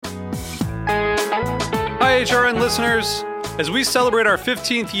HRN listeners. As we celebrate our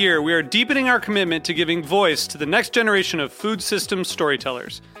 15th year, we are deepening our commitment to giving voice to the next generation of food systems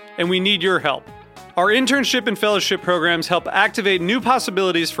storytellers, and we need your help. Our internship and fellowship programs help activate new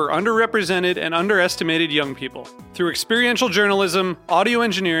possibilities for underrepresented and underestimated young people through experiential journalism, audio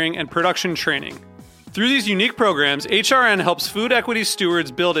engineering, and production training. Through these unique programs, HRN helps food equity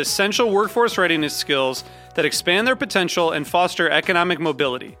stewards build essential workforce readiness skills that expand their potential and foster economic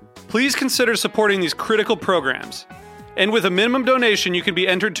mobility. Please consider supporting these critical programs. And with a minimum donation, you can be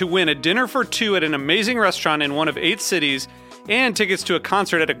entered to win a dinner for two at an amazing restaurant in one of 8 cities and tickets to a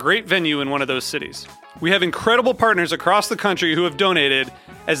concert at a great venue in one of those cities. We have incredible partners across the country who have donated,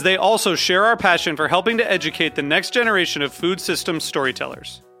 as they also share our passion for helping to educate the next generation of food systems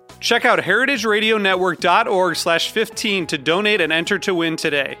storytellers. Check out heritageradionetwork.org/15 to donate and enter to win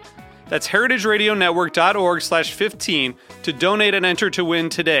today. That's heritageradionetwork.org/15 to donate and enter to win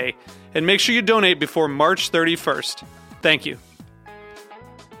today. And make sure you donate before March 31st. Thank you.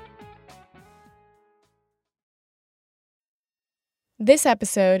 This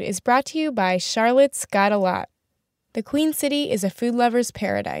episode is brought to you by Charlotte's Got a Lot. The Queen City is a food lover's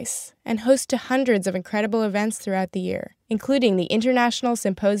paradise and hosts to hundreds of incredible events throughout the year, including the International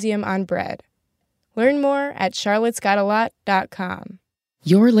Symposium on Bread. Learn more at charlottesgotalot.com.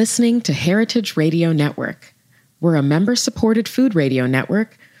 You're listening to Heritage Radio Network. We're a member-supported food radio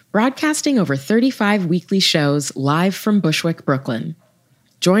network broadcasting over 35 weekly shows live from Bushwick, Brooklyn.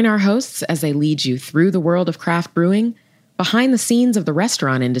 Join our hosts as they lead you through the world of craft brewing, behind the scenes of the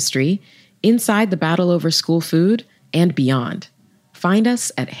restaurant industry, inside the battle over school food, and beyond. Find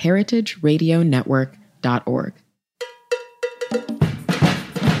us at heritageradionetwork.org.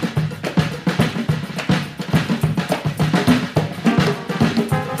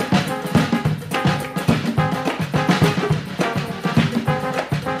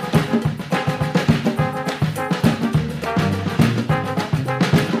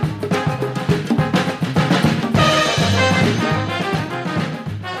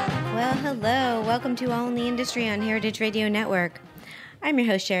 Welcome to All in the Industry on Heritage Radio Network. I'm your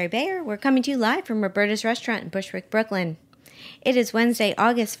host, Sherry Bayer. We're coming to you live from Roberta's Restaurant in Bushwick, Brooklyn. It is Wednesday,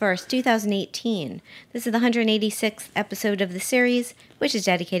 August 1st, 2018. This is the 186th episode of the series, which is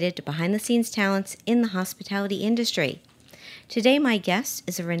dedicated to behind-the-scenes talents in the hospitality industry. Today, my guest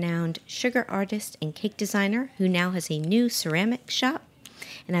is a renowned sugar artist and cake designer who now has a new ceramic shop,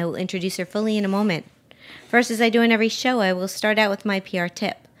 and I will introduce her fully in a moment. First, as I do in every show, I will start out with my PR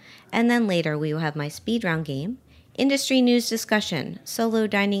tip. And then later we will have my speed round game, industry news discussion, solo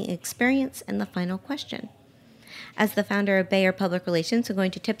dining experience, and the final question. As the founder of Bayer Public Relations, I'm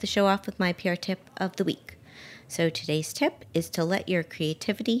going to tip the show off with my PR tip of the week. So today's tip is to let your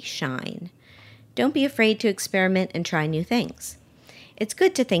creativity shine. Don't be afraid to experiment and try new things. It's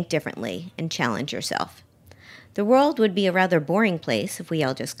good to think differently and challenge yourself. The world would be a rather boring place if we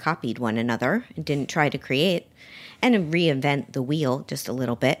all just copied one another and didn't try to create and reinvent the wheel just a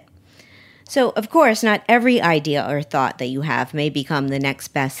little bit. So, of course, not every idea or thought that you have may become the next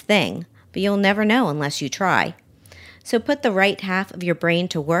best thing, but you'll never know unless you try. So put the right half of your brain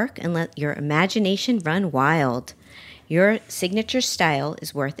to work and let your imagination run wild. Your signature style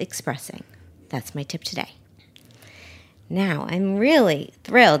is worth expressing. That's my tip today. Now, I'm really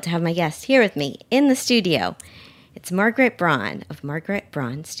thrilled to have my guest here with me in the studio. It's Margaret Braun of Margaret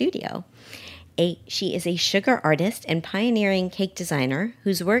Braun Studio. She is a sugar artist and pioneering cake designer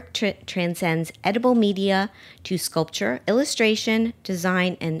whose work transcends edible media to sculpture, illustration,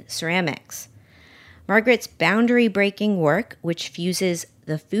 design, and ceramics. Margaret's boundary-breaking work, which fuses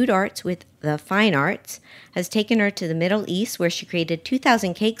the food arts with the fine arts, has taken her to the Middle East, where she created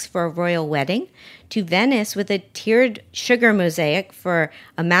 2,000 cakes for a royal wedding, to Venice with a tiered sugar mosaic for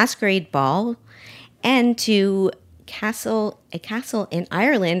a masquerade ball, and to a castle in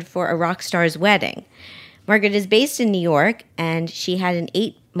Ireland for a rock star's wedding. Margaret is based in New York, and she had an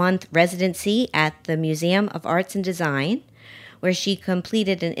 8-month residency at the Museum of Arts and Design, where she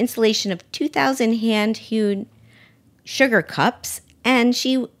completed an installation of 2,000 hand-hewn sugar cups, and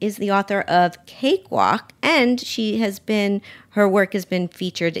she is the author of Cakewalk, and her work has been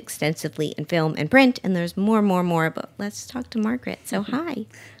featured extensively in film and print, and there's more, but let's talk to Margaret. So hi.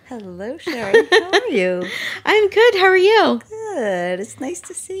 Hello, Sherry. How are you? I'm good. How are you? Good. It's nice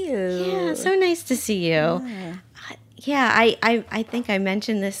to see you. Yeah, so nice to see you. I think I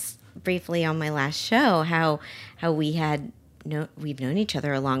mentioned this briefly on my last show, how we've known each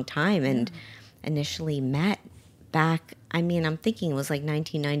other a long time and initially met back, I'm thinking it was like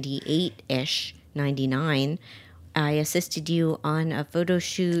 1998-ish, 99, I assisted you on a photo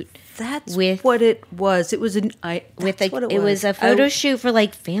shoot. That's with what it was. It was an it was a photo shoot for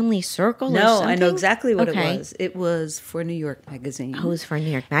like Family Circle or something? No, I know exactly what it was. It was for New York Magazine. Oh, it was for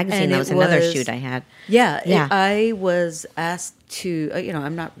New York Magazine. And that was another shoot I had. Yeah. I was asked to,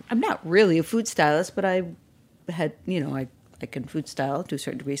 I'm not really a food stylist, but I had, I can food style to a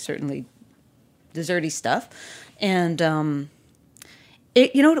certain degree, certainly desserty stuff. And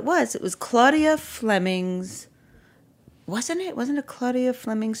you know what it was? It was Claudia Fleming's, wasn't it? Wasn't it Claudia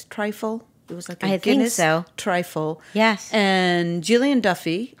Fleming's trifle? It was like a Guinness trifle. Yes. And Gillian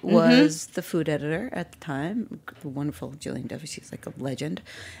Duffy was the food editor at the time. The wonderful Gillian Duffy. She's like a legend.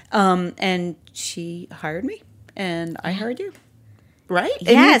 And she hired me, and I hired you. Right?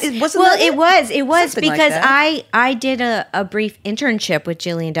 Yes. And it wasn't it was something because like I did a brief internship with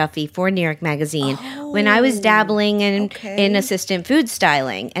Gillian Duffy for New York Magazine when I was dabbling in assistant food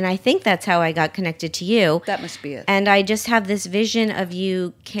styling. And I think that's how I got connected to you. That must be it. And I just have this vision of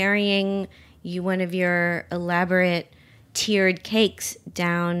you carrying one of your elaborate tiered cakes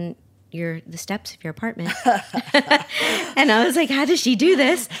down the steps of your apartment. And I was like, how does she do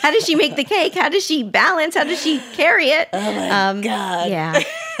this? How does she make the cake? How does she balance? How does she carry it? Oh my God.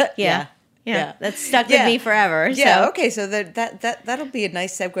 Yeah. That's stuck with me forever. Yeah. Okay. So that'll be a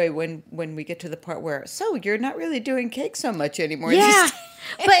nice segue when we get to the part where, so you're not really doing cake so much anymore. Yeah.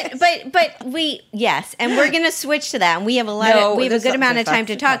 but and we're going to switch to that. And we have a good amount of time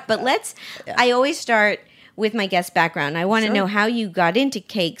to talk, but I always start with my guest background. I want to know how you got into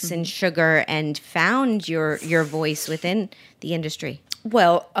cakes and sugar and found your voice within the industry.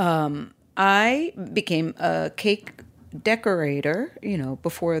 Well, I became a cake decorator,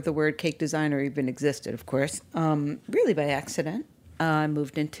 before the word cake designer even existed, of course, really by accident. I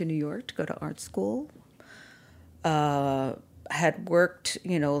moved into New York to go to art school. Had worked,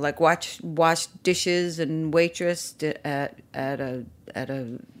 like washed dishes and waitress at a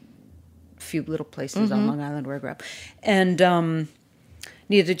few little places on Long Island where I grew up, and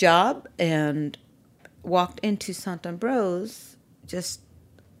needed a job, and walked into Sant'Ambrose just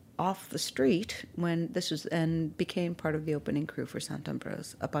off the street when this was, and became part of the opening crew for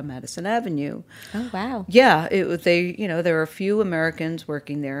Sant'Ambrose up on Madison Avenue. Oh wow! Yeah, it was there were a few Americans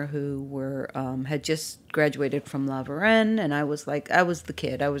working there who were had just graduated from La Varenne, and I was the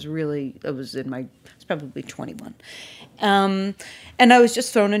kid. I was probably 21. And I was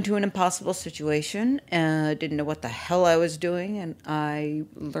just thrown into an impossible situation. Didn't know what the hell I was doing, and I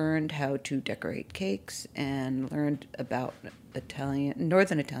learned how to decorate cakes and learned about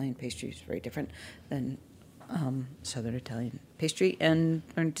Northern Italian pastries, very different than Southern Italian pastry, and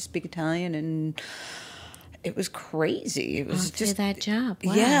learned to speak Italian, and it was crazy. It was just that job.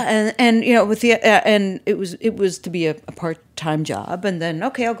 Wow. Yeah, and with the and it was to be a part-time job, and then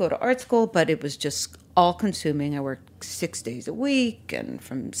I'll go to art school, but it was just all-consuming. I worked 6 days a week, and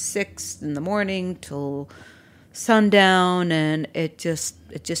from 6 in the morning till sundown, and it just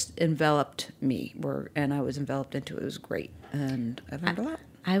enveloped me, and I was enveloped into it. It was great, and I learned a lot.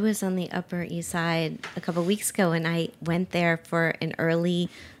 I was on the Upper East Side a couple of weeks ago, and I went there for an early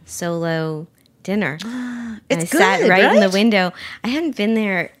solo dinner. It's I good, sat right in the right? window. I hadn't been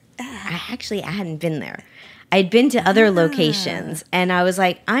there. I hadn't been there. I'd been to other locations, and I was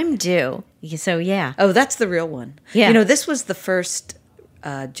like, I'm due. So, yeah. Oh, that's the real one. Yeah. This was the first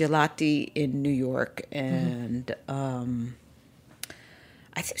gelati in New York, and I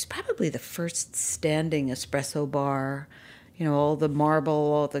think it was probably the first standing espresso bar. All the marble,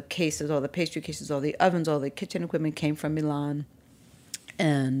 all the cases, all the pastry cases, all the ovens, all the kitchen equipment came from Milan.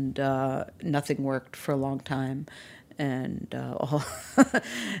 And nothing worked for a long time, and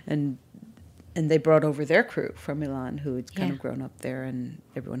and they brought over their crew from Milan, who had kind of grown up there, and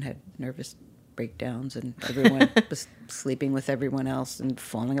everyone had nervous breakdowns, and everyone was sleeping with everyone else and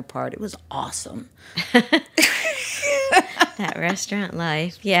falling apart. It was awesome. That restaurant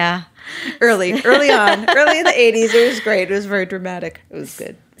life, yeah. Early on, early in the 80s, it was great. It was very dramatic. It was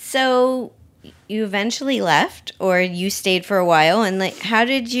good. So you eventually left, or you stayed for a while, and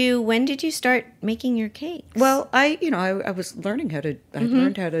when did you start making your cakes? Well, I was learning how to, I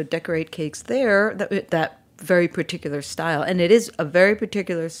learned how to decorate cakes there, that very particular style, and it is a very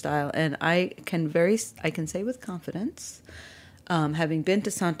particular style, and I can say with confidence, having been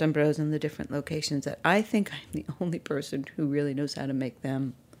to Sant'Ambrose and the different locations, that I think I'm the only person who really knows how to make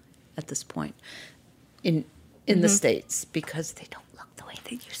them at this point in the States, because they don't look the way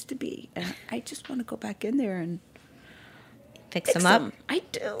they used to be, and I just want to go back in there and fix them up. I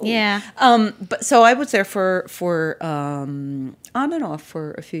do. Yeah. But so I was there for on and off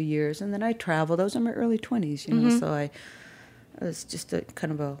for a few years, and then I traveled. Those are my early 20s, so I was just a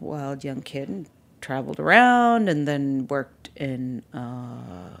kind of a wild young kid, and traveled around and then worked in.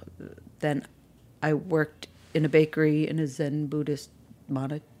 Then I worked in a bakery in a Zen Buddhist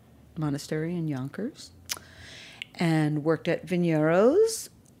monastery in Yonkers, and worked at Vigneros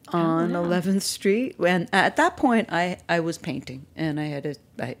on 11th Street. And at that point, I was painting, and I had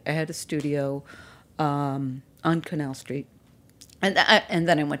a studio on Canal Street, and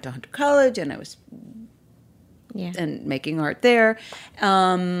then I went to Hunter College, and I was and making art there.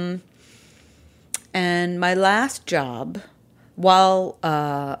 And my last job, while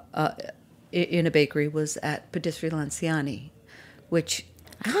in a bakery, was at Patisserie Lanciani, which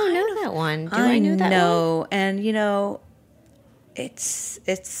I don't know that one. Do I know that one? No, and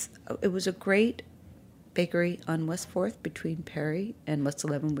it was a great bakery on West 4th between Perry and West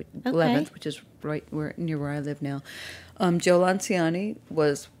 11th, which is right near where I live now. Joe Lanciani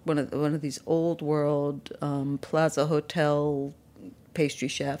was one of these old world Plaza Hotel pastry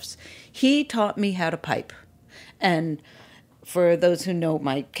chefs. He taught me how to pipe, and for those who know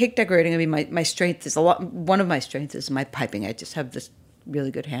my cake decorating, I mean my strength is one of my strengths is my piping. I just have this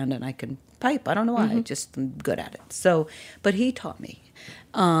really good hand, and I can pipe. I don't know why. I just am good at it. So, but he taught me,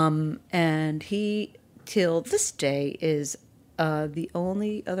 and he till this day is the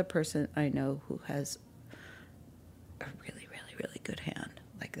only other person I know who has a really, really, really good hand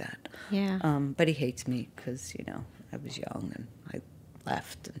like that. Yeah. But he hates me because I was young and I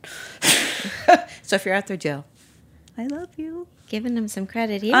left. And so if you're out there, Joe, I love you. Giving him some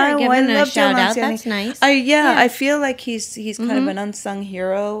credit here. Giving him a shout out. That's nice. I feel like he's kind of an unsung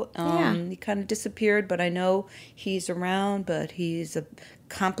hero. He kind of disappeared, but I know he's around. But he's a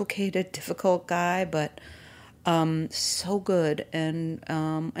complicated, difficult guy, but so good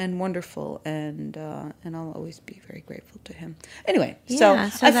and wonderful, and I'll always be very grateful to him. Anyway, so I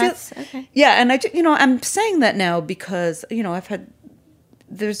feel okay. Yeah, and I'm saying that now because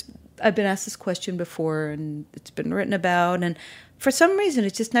I've been asked this question before, and it's been written about, and for some reason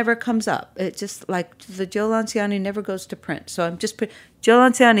it just never comes up. It just, like, the Joe Lanciani never goes to print. So I'm just Joe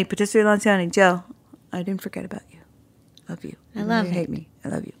Lanciani, Patisserie Lanciani. Joe, I didn't forget about you. Love you. I love you. Hate me. I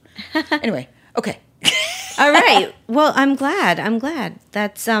love you. Anyway, okay. All right. Well, I'm glad.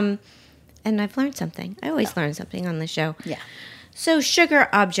 That's and I've learned something. I always learn something on the show. Yeah. So sugar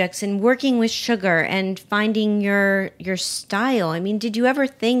objects and working with sugar and finding your style. I mean, did you ever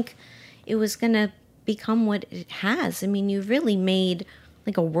think it was going to become what it has? I mean, you really made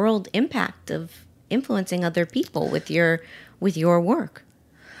like a world impact of influencing other people with your work.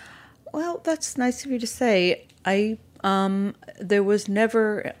 Well, that's nice of you to say. There was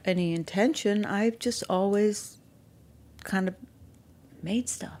never any intention. I've just always kind of made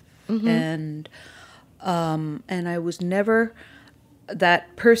stuff, and I was never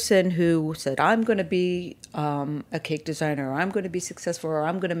that person who said, I'm going to be a cake designer, or I'm going to be successful, or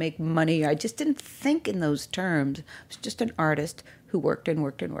I'm going to make money. I just didn't think in those terms. I was just an artist who worked and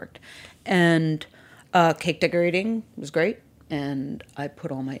worked and worked. And cake decorating was great, and I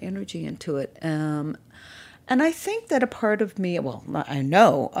put all my energy into it. And I think that a part of me, well, I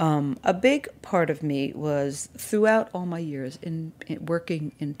know, a big part of me was throughout all my years in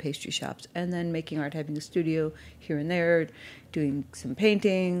working in pastry shops and then making art, having a studio here and there, doing some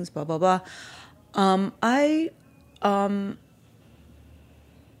paintings, blah, blah, blah. I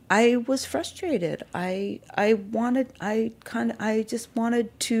was frustrated. I wanted to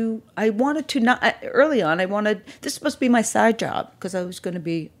not, early on, this supposed to be my side job because I was going to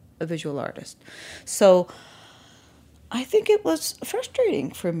be a visual artist. So I think it was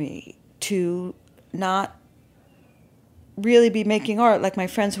frustrating for me to not really be making art like my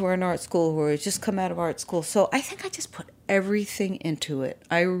friends who were in art school, who had just come out of art school. So I think I just put everything into it.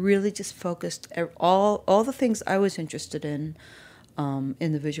 I really just focused all the things I was interested in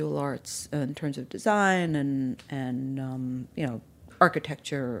the visual arts in terms of design and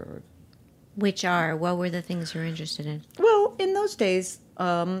architecture. What were the things you were interested in? Well, in those days,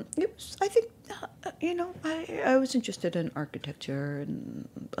 it was, I think, I was interested in architecture and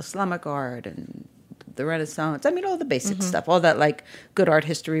Islamic art and the Renaissance. I mean, all the basic stuff, all that like good art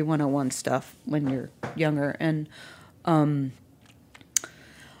history 101 stuff when you're younger. And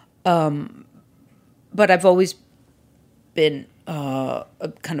but I've always been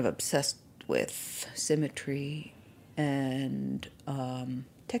kind of obsessed with symmetry and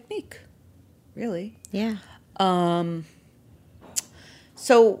technique, really. Yeah.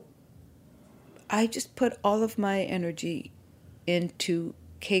 So I just put all of my energy into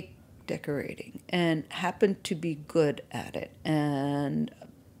cake decorating and happened to be good at it. And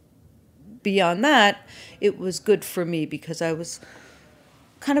beyond that, it was good for me because I was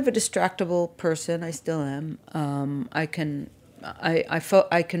kind of a distractible person. I still am. I can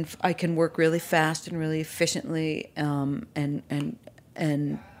I can work really fast and really efficiently, and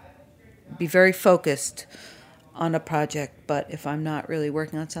be very focused on a project. But if I'm not really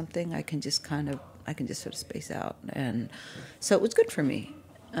working on something, I can just sort of space out, and so it was good for me.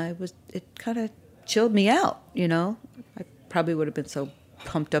 It kind of chilled me out, you know. I probably would have been so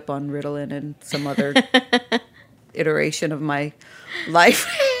pumped up on Ritalin and some other iteration of my life.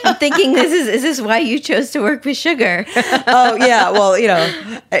 I'm thinking, is this why you chose to work with sugar? Oh yeah, well, you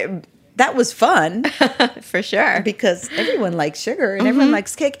know, that was fun For sure. because everyone likes sugar and everyone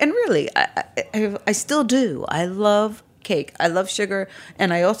likes cake, and really, I still do. I love cake. I love sugar,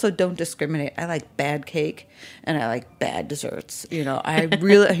 and I also don't discriminate. I like bad cake, and I like bad desserts. You know, I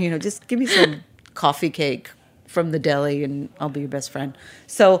really, you know, just give me some coffee cake from the deli, and I'll be your best friend.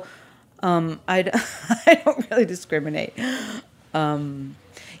 So, I don't really discriminate.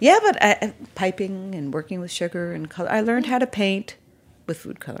 Yeah, but piping and working with sugar and color. I learned how to paint with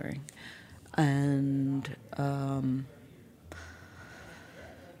food coloring, and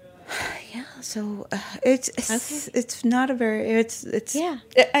yeah. So it's not a very Yeah.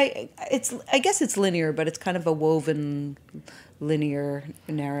 I guess it's linear, but it's kind of a woven linear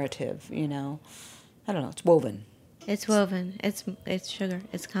narrative. You know, I don't know. It's woven. It's woven. It's sugar.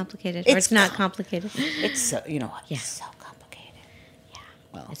 It's complicated, or it's not complicated. It's so, you know, it's so complicated.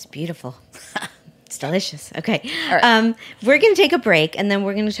 Well, it's beautiful. It's delicious. Okay. All right. We're going to take a break, and then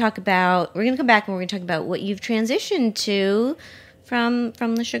we're going to come back, and we're going to talk about what you've transitioned to from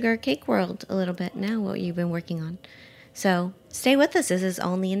the sugar cake world a little bit now, what you've been working on. So stay with us. This is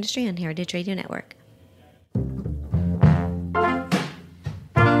All in the Industry on Heritage Radio Network.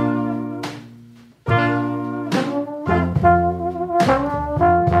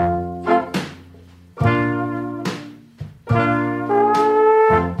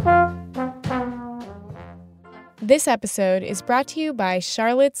 This episode is brought to you by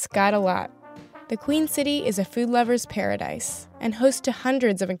Charlotte's Got a Lot. The Queen City is a food lover's paradise and host to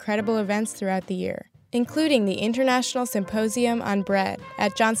hundreds of incredible events throughout the year, including the International Symposium on Bread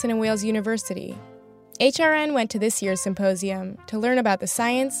at Johnson & Wales University. HRN went to this year's symposium to learn about the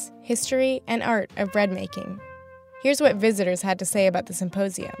science, history, and art of bread making. Here's what visitors had to say about the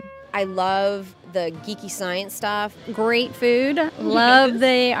symposium. I love the geeky science stuff. Great food. Love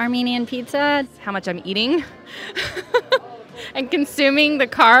the Armenian pizza. How much I'm eating and consuming the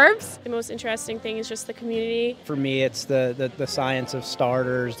carbs. The most interesting thing is just the community. For me, it's the science of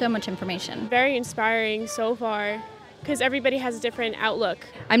starters. So much information. Very inspiring so far because everybody has a different outlook.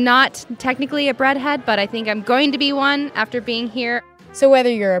 I'm not technically a breadhead, but I think I'm going to be one after being here. So whether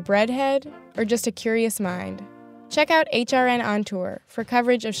you're a breadhead or just a curious mind, check out HRN On Tour for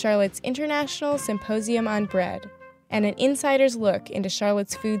coverage of Charlotte's International Symposium on Bread and an insider's look into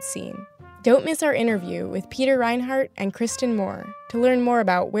Charlotte's food scene. Don't miss our interview with Peter Reinhardt and Kristen Moore to learn more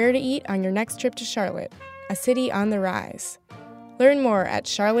about where to eat on your next trip to Charlotte, a city on the rise. Learn more at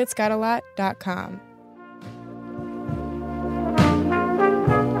charlottesgotalot.com.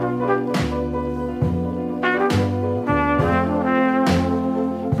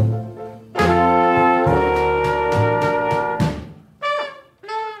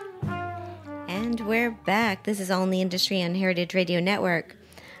 We're back. This is All in the Industry on Heritage Radio Network.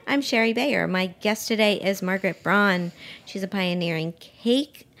 I'm Sherry Bayer. My guest today is Margaret Braun. She's a pioneering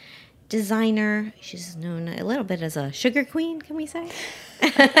cake designer. She's known a little bit as a sugar queen, can we say?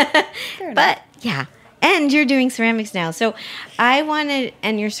 But yeah, and you're doing ceramics now. So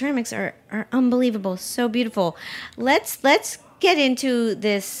and your ceramics are unbelievable, so beautiful. Let's get into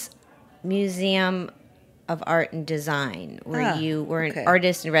this museum of art and design where you were an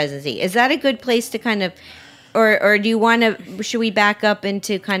artist in residency. Is that a good place to kind of, or do you want to, should we back up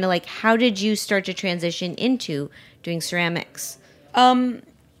into kind of like, how did you start to transition into doing ceramics? I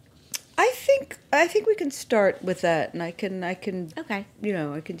think we can start with that, and I can Okay. You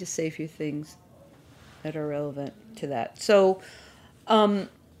know, I can just say a few things that are relevant to that. So I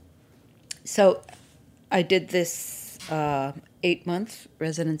did this 8-month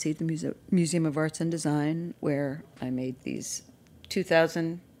residency at the Museum of Arts and Design, where I made these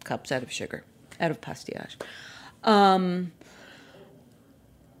 2,000 cups out of sugar, out of pastillage.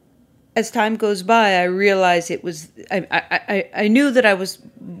 As time goes by, I realized it was. I knew that I was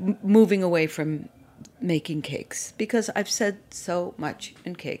moving away from making cakes because I've said so much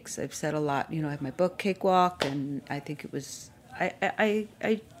in cakes. I've said a lot. You know, I have my book Cakewalk, and I think it was. I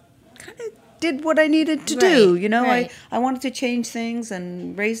kind of did what I needed to do. You know, right. I wanted to change things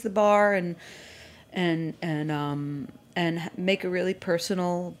and raise the bar and make a really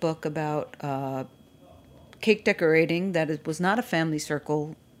personal book about cake decorating that was not a family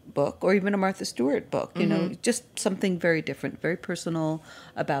circle book or even a Martha Stewart book, you know, just something very different, very personal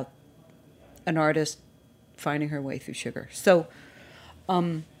about an artist finding her way through sugar. So,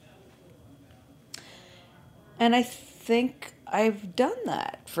 and I think I've done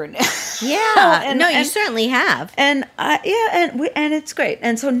that for now. Yeah, you certainly have. And and it's great.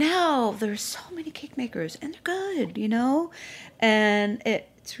 And so now there's so many cake makers, and they're good, you know, and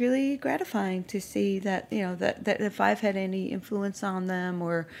it's really gratifying to see that, you know, that if I've had any influence on them,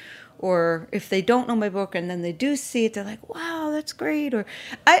 or if they don't know my book and then they do see it, they're like, wow, that's great. Or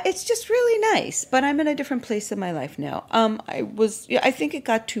it's just really nice. But I'm in a different place in my life now. I think it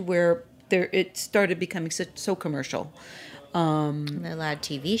got to where it started becoming so commercial. There are a lot of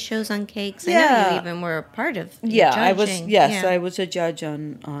TV shows on cakes. I know you even were a part of judging. I was a judge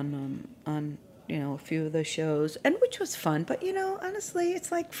on you know, a few of those shows, and which was fun. But, you know, honestly, it's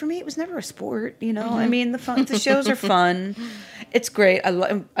like, for me, it was never a sport, you know. I mean, the shows are fun. It's great.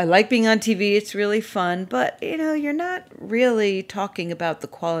 I like being on TV. It's really fun. But, you know, you're not really talking about the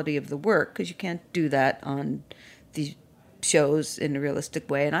quality of the work, because you can't do that on these shows in a realistic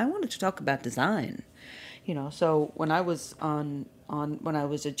way. And I wanted to talk about design, you know. So when I was when I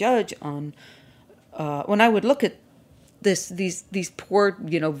was a judge on, when I would look at these poor,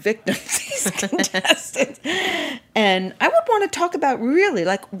 you know, victims, these contestants, and I would want to talk about really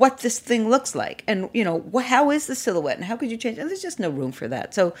like what this thing looks like, and, you know, how is the silhouette, and how could you change it? And there's just no room for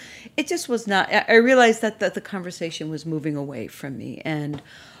that. So it just was not. I realized that the conversation was moving away from me, and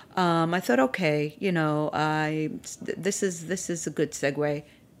I thought, okay, you know, this is a good segue.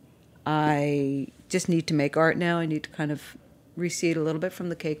 I just need to make art now. I need to kind of recede a little bit from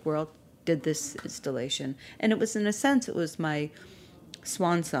the cake world. Did this installation, and it was, in a sense, it was my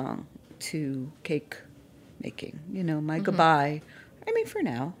swan song to cake making, you know, my goodbye. I mean, for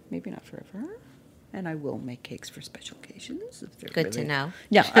now, maybe not forever. And I will make cakes for special occasions. If they're Good to know.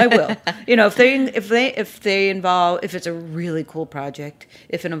 Yeah, I will. You know, if they involve, if it's a really cool project,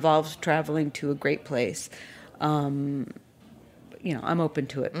 if it involves traveling to a great place, you know, I'm open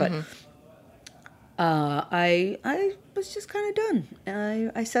to it. But I was just kind of done.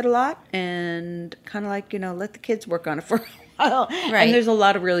 I said a lot, and kind of like, you know, let the kids work on it for a while. Right. And there's a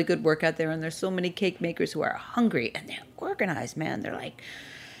lot of really good work out there, and there's so many cake makers who are hungry, and they're organized, man. They're like,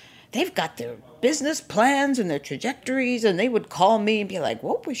 they've got their business plans and their trajectories, and they would call me and be like,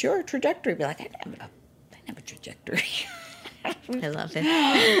 what was your trajectory? I'd be like, I didn't have a trajectory. I love it.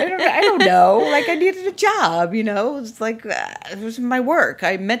 I don't know. Like, I needed a job, you know. It was like, it was my work.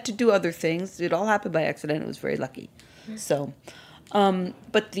 I meant to do other things. It all happened by accident. It was very lucky. So,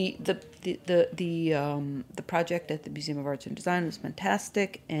 but the project at the Museum of Arts and Design was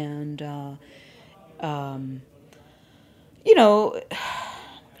fantastic, and you know, what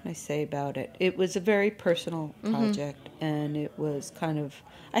can I say about it? It was a very personal project, and it was kind of,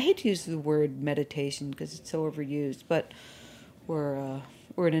 I hate to use the word meditation because it's so overused, but we're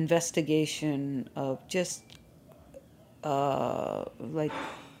an investigation of just like,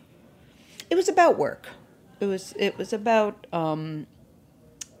 it was about work. It was about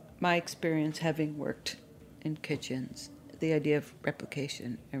my experience having worked in kitchens, the idea of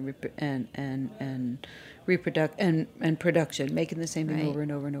replication and production, making the same thing over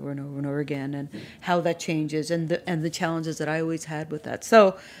and over and over and over and over again, and how that changes, and the challenges that I always had with that.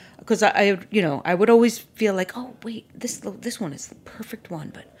 So, because I would always feel like, oh wait, this one is the perfect one,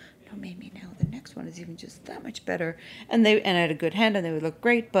 but no, maybe now the next one is even just that much better. And I had a good hand, and they would look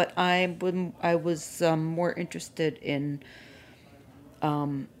great, but I was more interested in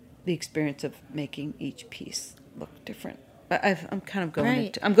the experience of making each piece look different. I'm kind of going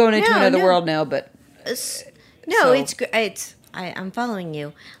into another world now, but I'm following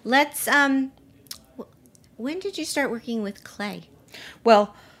you. Let's when did you start working with clay?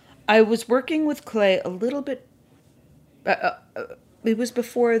 Well, I was working with clay a little bit. It was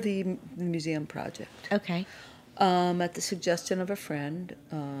before the museum project. Okay. At the suggestion of a friend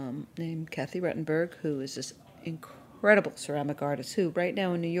named Kathy Rettenberg, who is this incredible ceramic artist who, right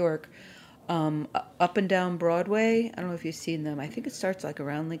now in New York, up and down Broadway, I don't know if you've seen them. I think it starts like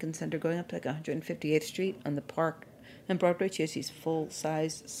around Lincoln Center, going up to like 158th Street on the Park and Broadway. She has these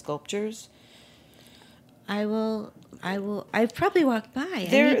full-size sculptures. I've probably walked by.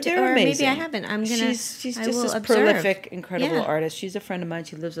 They're amazing. Maybe I haven't. She's just this prolific, incredible artist. She's a friend of mine.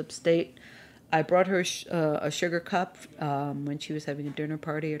 She lives upstate. I brought her a sugar cup when she was having a dinner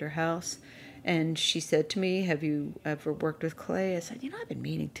party at her house, and she said to me, "Have you ever worked with clay?" I said, "I've been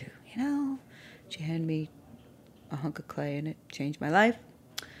meaning to." She handed me a hunk of clay, and it changed my life.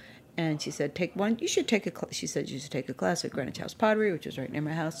 And she said, "Take one. You should take a." She said you should take a class at Greenwich House Pottery, which is right near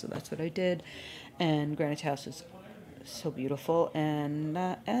my house. So that's what I did. And Greenwich House is so beautiful, and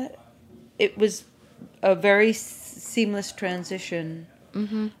it was a very seamless transition.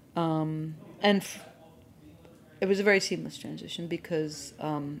 It was a very seamless transition because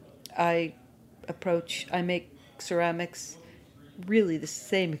I make ceramics really the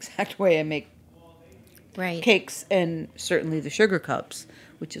same exact way I make cakes, and certainly the sugar cups,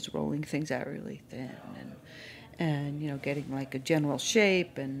 which is rolling things out really thin and getting like a general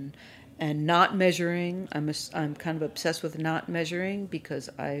shape and not measuring. I'm kind of obsessed with not measuring because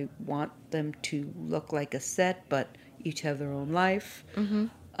I want them to look like a set, but each have their own life.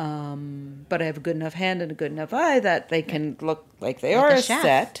 But I have a good enough hand and a good enough eye that they can look like they are a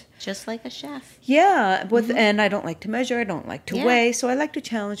set. Just like a chef. Yeah, and I don't like to measure. I don't like to weigh, so I like to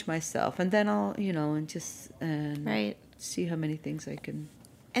challenge myself, and then I'll see how many things I can.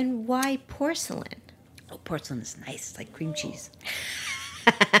 And why porcelain? Oh, porcelain is nice, like cream cheese.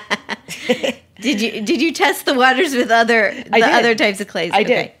 Did you test the waters with other types of clays? I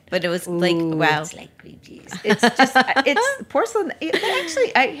did, but it was like wow. It's like cream cheese. It's just it's porcelain.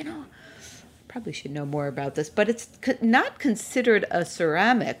 Actually, I probably should know more about this, but it's not considered a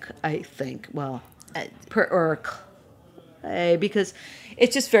ceramic. I think because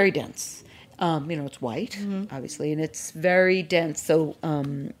it's just very dense. It's white, obviously, and it's very dense. So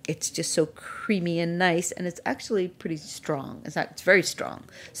it's just so creamy and nice, and it's actually pretty strong. It's very strong.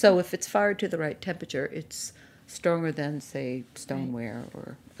 So if it's fired to the right temperature, it's stronger than, say, stoneware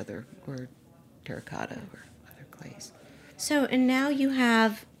or terracotta or other clays. So, and now you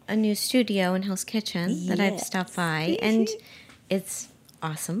have a new studio in Hell's Kitchen that I've stopped by, and it's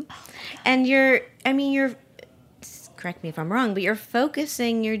awesome. And you're correct me if I'm wrong, but you're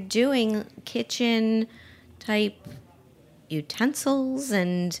doing kitchen type utensils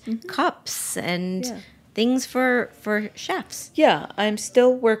and cups and things for chefs. Yeah, I'm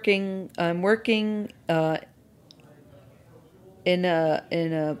still working. I'm working in a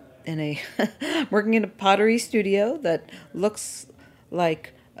working in a pottery studio that looks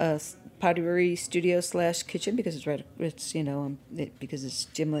like a pottery studio / kitchen because because it's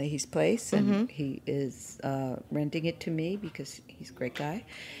Jim Leahy's place, and he is renting it to me because he's a great guy,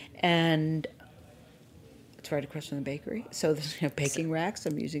 and it's right across from the bakery. So there's baking racks.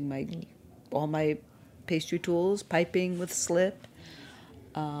 I'm using all my pastry tools, piping with slip,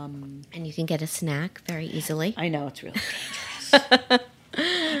 and you can get a snack very easily. I know, it's really dangerous.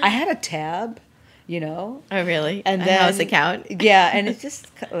 I had a tab. Oh, really? And then, a house account? Yeah, and it's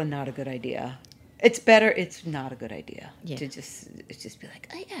just not a good idea. It's not a good idea to just be like,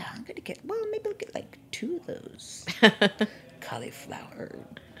 oh yeah, maybe I'll get like 2 of those cauliflower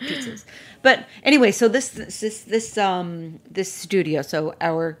pizzas. But anyway, so this studio. So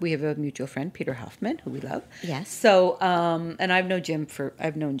we have a mutual friend, Peter Hoffman, who we love. Yes. So and I've known Jim for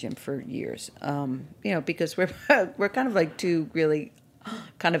years. Because we're kind of like 2 really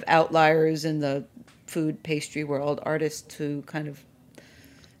kind of outliers in the food pastry world, artists who kind of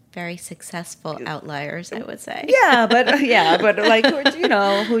very successful outliers, I would say. But like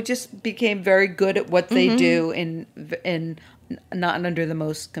who just became very good at what they do in not under the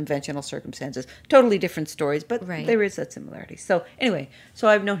most conventional circumstances. Totally different stories, but there is that similarity. So anyway,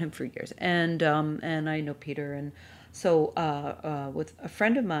 I've known him for years, and I know Peter, and so with a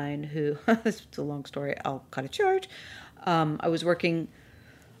friend of mine who this is a long story. I'll cut it short.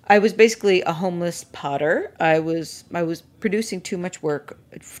 I was basically a homeless potter. I was producing too much work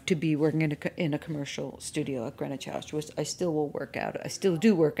to be working in a commercial studio at Greenwich House, which I still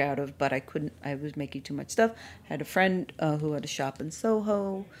do work out of, but I couldn't. I was making too much stuff. I had a friend who had a shop in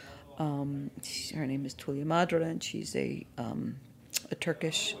Soho. Her name is Tulya Madra, and she's a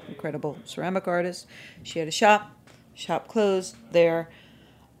Turkish incredible ceramic artist. She had a shop. Shop closed there.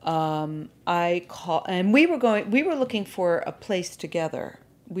 And we were looking for a place together.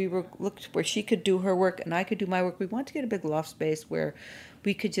 We looked where she could do her work and I could do my work. We wanted to get a big loft space where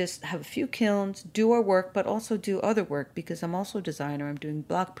we could just have a few kilns, do our work, but also do other work because I'm also a designer. I'm doing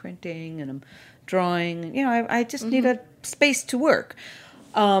block printing and I'm drawing. I just need a space to work.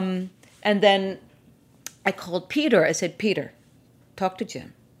 And then I called Peter. I said, Peter, talk to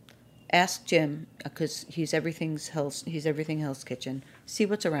Jim. Ask Jim, because he's everything Hell's Kitchen. See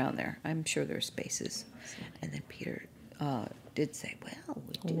what's around there. I'm sure there are spaces. And then Peter did say, well,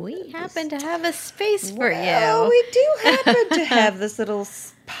 we happen to have a space for you. We do happen to have this little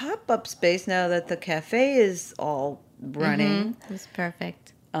pop-up space now that the cafe is all running. It's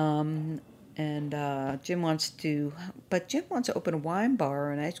perfect. And Jim wants to open a wine bar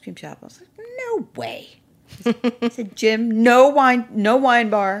or an ice cream shop. I was like, no way. I said, Jim, no wine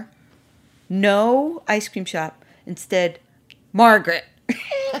bar. No ice cream shop. Instead, Margaret.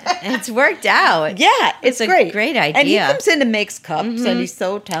 It's worked out. Yeah, it's a great. Great idea. And he comes in and makes cups, and he's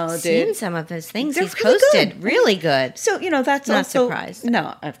so talented. Seen some of his things They're he's really posted. good. Really good. So that's Not also surprised.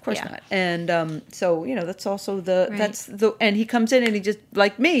 No, of course Yeah. not. And so that's also the Right. that's the and he comes in and he just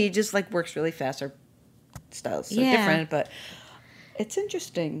like me, he just like works really fast. Our style's so different, but it's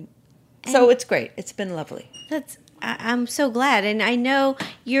interesting. So it's great. It's been lovely. I'm so glad, and I know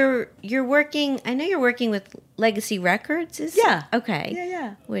you're working. I know you're working with Legacy Records. Yeah. Okay.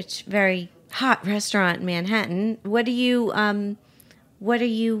 Yeah. Which very hot restaurant in Manhattan. What are you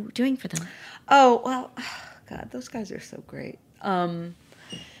doing for them? Oh well, God, those guys are so great. It's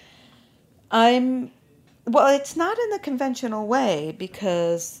not in the conventional way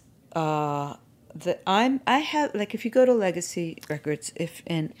because I have like if you go to Legacy Records, I've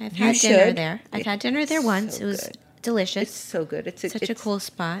had dinner there. I've had dinner there once. So it was good. delicious. It's so good. It's such a cool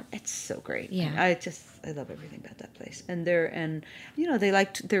spot. It's so great. Yeah. I love everything about that place. And they're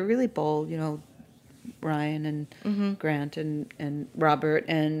really bold. Ryan and Grant and Robert,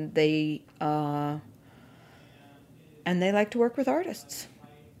 and they like to work with artists.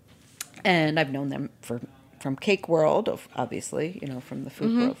 And I've known them from Cake World, obviously, from the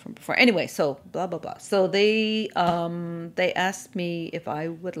food world from before. Anyway, so blah blah blah. So they asked me if I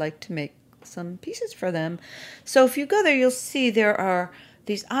would like to make some pieces for them. So if you go there, you'll see there are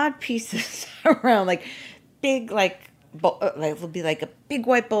these odd pieces around, like big, it'll be like a big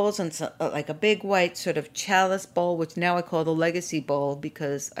white bowls and like a big white sort of chalice bowl, which now I call the Legacy bowl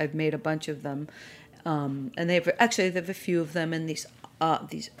because I've made a bunch of them. And they have a few of them in these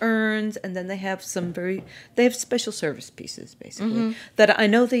urns, and then they have special service pieces basically that I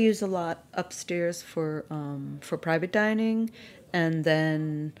know they use a lot upstairs for private dining, and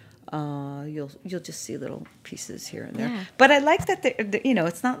then you'll just see little pieces here and there. Yeah. But I like that they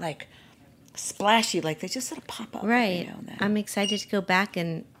it's not like splashy, like they just sort of pop up. Right. I'm excited to go back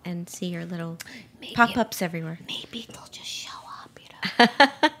and see your little pop-ups everywhere. Maybe they'll just show up.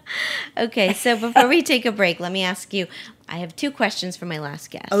 Okay, so before we take a break, let me ask you, I have 2 questions for my last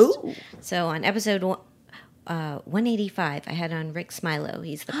guest. Oh. So on episode 185, I had on Rick Smilo.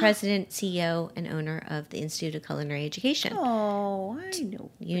 He's the president, CEO, and owner of the Institute of Culinary Education. Oh, I know.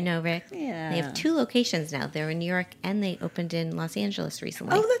 You know Rick? Yeah. They have 2 locations now. They're in New York, and they opened in Los Angeles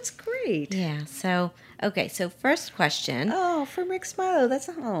recently. Oh, that's great. Yeah, so first question. Oh, from Rick Smilo. That's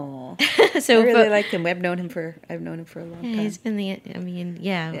So I really like him. I've known him for a long time. He's been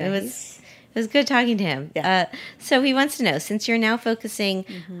it was good talking to him. Yeah. So he wants to know, since you're now focusing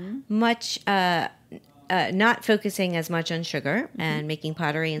not focusing as much on sugar and making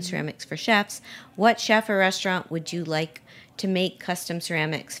pottery and ceramics for chefs, what chef or restaurant would you like to make custom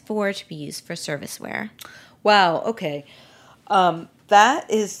ceramics for to be used for serviceware? Wow. Okay.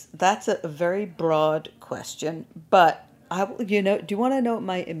 That's a very broad question, but do you want to know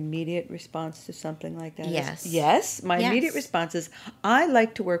my immediate response to something like that? Yes. Yes. My immediate response is I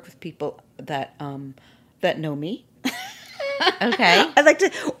like to work with people that know me. Okay. I like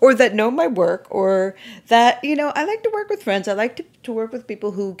to, or that know my work, or that, I like to work with friends. I like to work with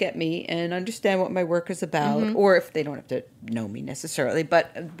people who get me and understand what my work is about, or if they don't have to know me necessarily,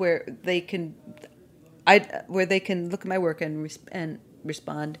 but where they can look at my work and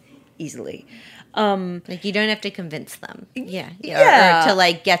respond easily. Like you don't have to convince them. Yeah. Yeah. Or to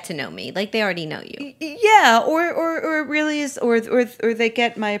like get to know me. Like they already know you. Yeah. Or it really is, or they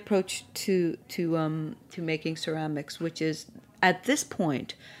get my approach to making ceramics, which is at this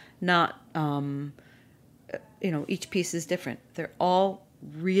point not, each piece is different. They're all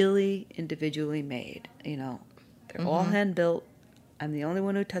really individually made. They're all hand built. I'm the only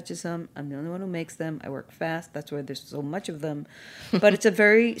one who touches them. I'm the only one who makes them. I work fast. That's why there's so much of them. But it's a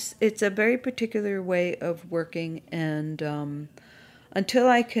very particular way of working. And until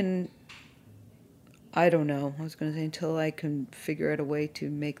I can, I don't know. I was going to say until I can figure out a way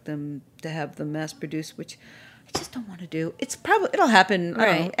to make them, to have them mass produced, which I just don't want to do. It'll happen. I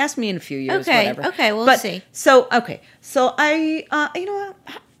don't know, ask me in a few years. Okay. Whatever. Okay. We'll see. So I,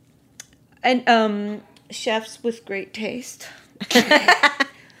 and chefs with great taste.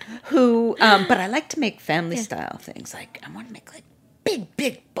 Who but I like to make family style things. Like I want to make like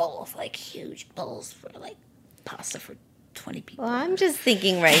big bowls, like huge bowls for like pasta for 20 people. Well, I'm just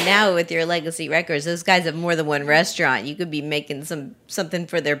thinking right now with your Legacy Records, those guys have more than one restaurant. You could be making something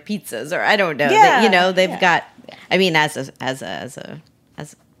for their pizzas, or I don't know. Yeah. They've got. I mean, as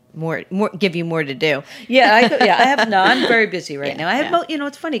more give you more to do. I have. No, I'm very busy right now. I have.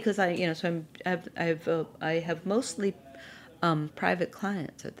 It's funny because I have mostly private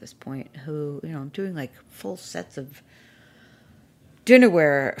clients at this point who, I'm doing like full sets of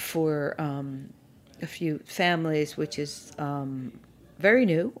dinnerware for a few families, which is very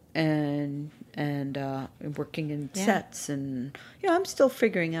new and working in sets, and I'm still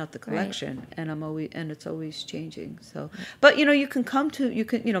figuring out the collection, and it's always changing. So, but you can come to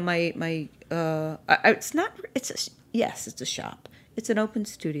my it's a shop. It's an open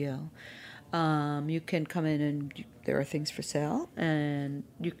studio. You can come in and there are things for sale, and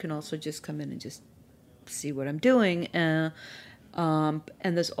you can also just come in and just see what I'm doing. And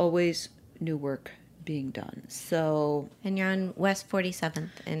there's always new work being done. So, and you're on West 47th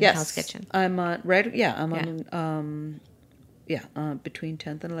in Hell's Kitchen. I'm on between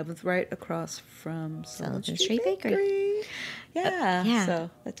 10th and 11th, right across from Sullivan Street Bakery. Yeah.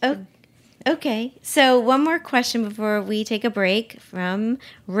 So that's been... Okay. So one more question before we take a break from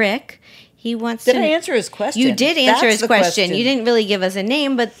Rick. He wants Did I answer his question? You did answer his question. You didn't really give us a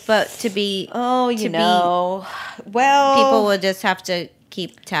name, but to be well, people will just have to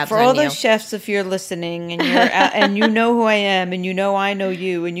keep tabs for on all you. those chefs. If you're listening and you're and you know who I am, and I know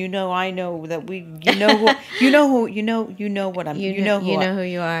you, and I know that you know what I'm. You know who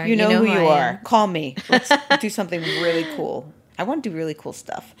you are. You know who you are. Call me. Let's do something really cool. I want to do really cool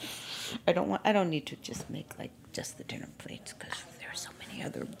stuff. I don't need to just make just the dinner plates, because there are so many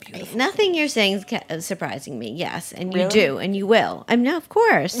other beautiful. Nothing you're saying is surprising me. Yes, and you do, and you will. No, of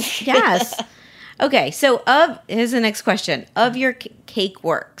course. Yes. Okay, so here's the next question. Of your cake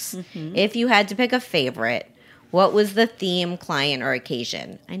works, if you had to pick a favorite, what was the theme, client, or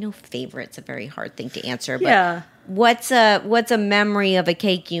occasion? I know favorite's a very hard thing to answer, but what's a memory of a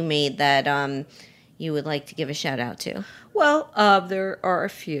cake you made that you would like to give a shout out to? Well, there are a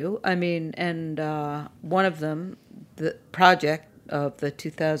few. I mean, and one of them, the project of the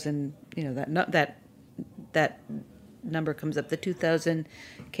 2000, that number comes up, the 2000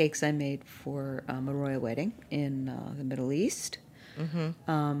 cakes I made for a royal wedding in the Middle East.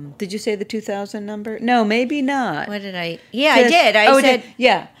 Mm-hmm. Did you say the 2000 number? No, maybe not. What did I? Yeah, I did. I said,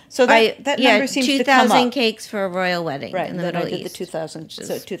 yeah. So that number seems to come up. 2,000 cakes for a royal wedding in the Middle East. I did the 2,000.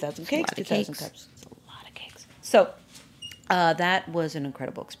 So 2,000 cakes, 2,000 cups. It's a lot of cakes. So that was an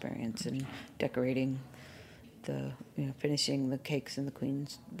incredible experience, in decorating finishing the cakes in the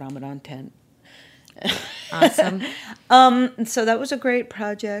Queen's Ramadan tent. Awesome. So that was a great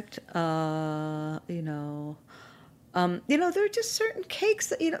project. There are just certain cakes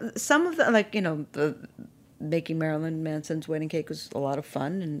that, some of the, the making Marilyn Manson's wedding cake was a lot of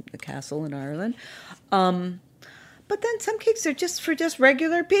fun in the castle in Ireland. But then some cakes are just for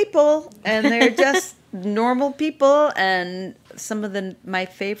regular people, and they're just normal people, and some of my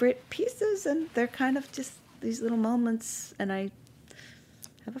favorite pieces, and they're kind of just these little moments, and I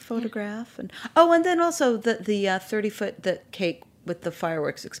have a photograph, and then also the 30-foot the cake with the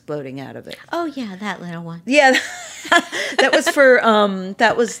fireworks exploding out of it. Oh yeah, that little one. Yeah, that was for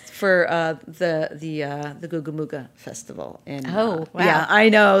the Gugamuga festival. Wow. Yeah, I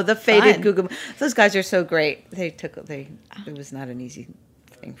know, the faded Gugamuga. Those guys are so great. It was not an easy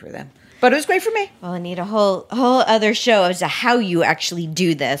thing for them, but it was great for me. Well, I need a whole other show as to how you actually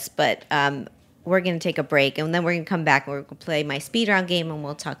do this, but we're going to take a break, and then we're going to come back and we're going to play my speed round game, and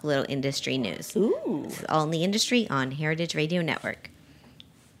we'll talk a little industry news. Ooh. This is All in the Industry on Heritage Radio Network.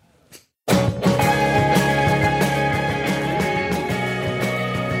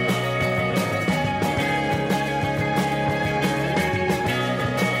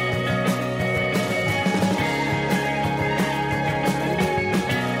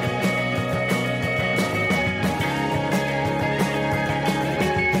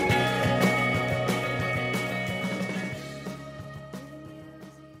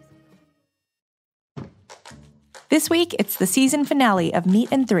 This week, it's the season finale of Meat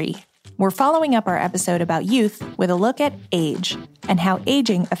and Three. We're following up our episode about youth with a look at age and how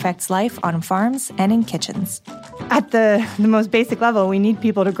aging affects life on farms and in kitchens. At the most basic level, we need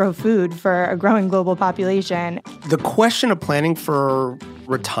people to grow food for a growing global population. The question of planning for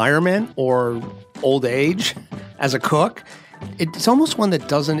retirement or old age as a cook, it's almost one that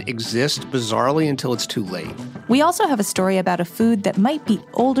doesn't exist, bizarrely, until it's too late. We also have a story about a food that might be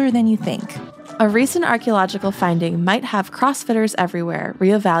older than you think. A recent archaeological finding might have CrossFitters everywhere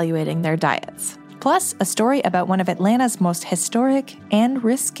reevaluating their diets. Plus, a story about one of Atlanta's most historic and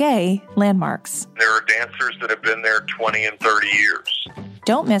risque landmarks. There are dancers that have been there 20 and 30 years.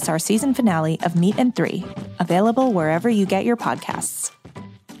 Don't miss our season finale of Meat and Three, available wherever you get your podcasts.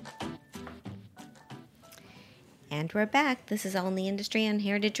 And we're back. This is All in the Industry on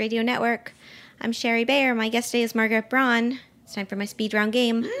Heritage Radio Network. I'm Sherry Bayer. My guest today is Margaret Braun. It's time for my speed round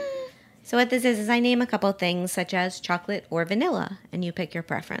game. So what this is I name a couple things, such as chocolate or vanilla, and you pick your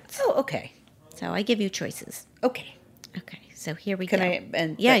preference. Oh, okay. So I give you choices. Okay. Okay, so here we go.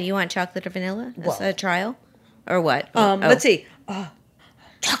 Can I? You want chocolate or vanilla? As a trial? Or what? Let's see.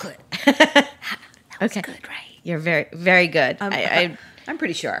 chocolate. Okay. Good, right? You're very, very good. I'm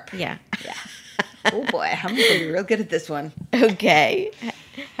pretty sharp. Yeah. Oh boy, I'm going to be real good at this one. Okay.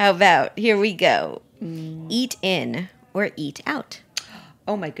 How about, here we go. Eat in or eat out?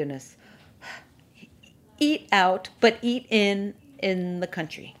 Oh my goodness. Eat out, but eat in the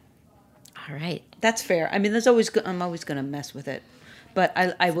country. All right. That's fair. I mean, I'm always going to mess with it. But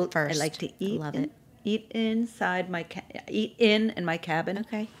I like to eat. Love it. Eat inside eat in my cabin.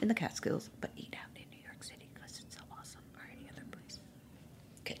 Okay. In the Catskills, but eat out in New York City because it's so awesome, or any other place.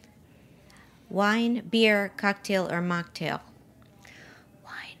 Okay. Wine, beer, cocktail, or mocktail?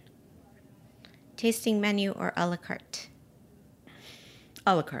 Wine. Tasting menu or a la carte?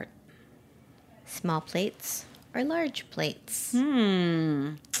 A la carte. Small plates or large plates?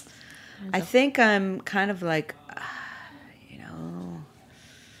 I think I'm kind of like,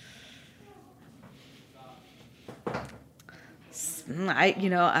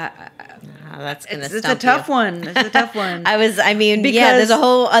 that's gonna it's a tough one. It's a tough one. There's a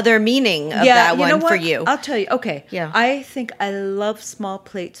whole other meaning of that one for you. I'll tell you. Okay. Yeah. I think I love small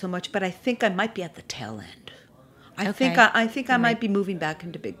plate so much, but I think I might be at the tail end. I think I might be moving back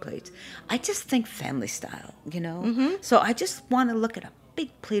into big plates. I just think family style, Mm-hmm. So I just want to look at a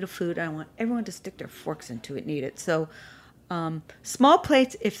big plate of food. I want everyone to stick their forks into it and eat it. So small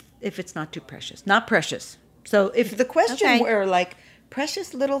plates if it's not too precious. Not precious. So if the question were like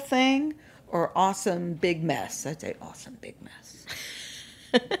precious little thing or awesome big mess, I'd say awesome big mess.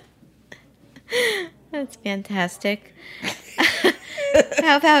 That's fantastic.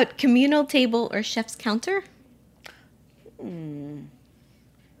 How about communal table or chef's counter?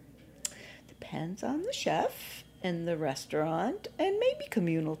 Depends on the chef and the restaurant and maybe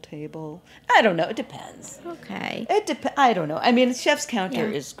communal table. I don't know. It depends. Okay. I don't know. I mean, chef's counter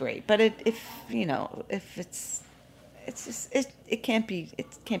is great, but if it can't be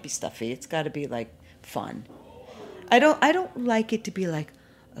stuffy. It's got to be like fun. I don't like it to be like,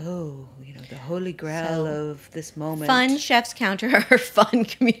 the holy grail of this moment. Fun chef's counter or fun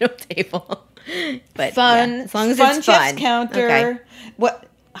communal table. But fun, as long as fun it's fun. Chef's counter. Okay. What?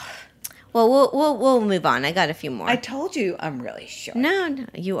 Well, we'll move on. I got a few more. I told you I'm really sharp. No,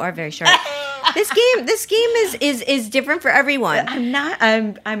 you are very sharp. This game is different for everyone. I'm not.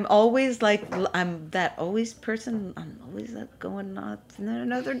 I'm always like I'm that always person. I'm always going off in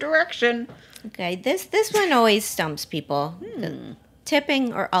another direction. Okay, this one always stumps people.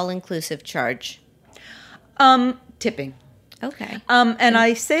 Tipping or all-inclusive charge? Tipping. Okay. And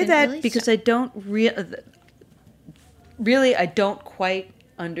I say that really because I don't really I don't quite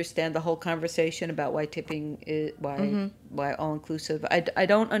understand the whole conversation about why tipping is why all-inclusive. I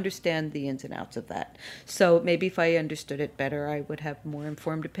don't understand the ins and outs of that. So maybe if I understood it better, I would have more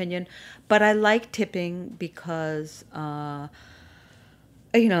informed opinion. But I like tipping because and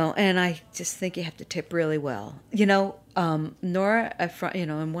I just think you have to tip really well. Nora,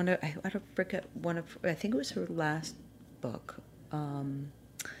 in one of, I don't forget I think it was her last book.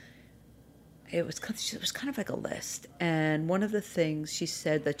 It was kind of like a list, and one of the things she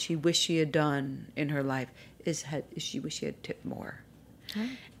said that she wished she had done in her life is she wished she had tipped more,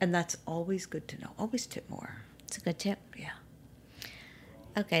 and that's always good to know. Always tip more. It's a good tip. Yeah.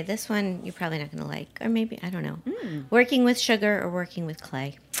 Okay, this one you're probably not going to like, or maybe I don't know. Working with sugar or working with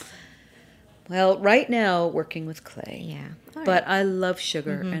clay? Well, right now working with clay. Yeah. All but right. I love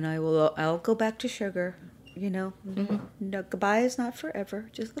sugar, and I'll go back to sugar. No, goodbye is not forever.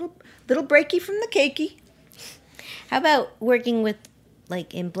 Just little breaky from the cakey. How about working with,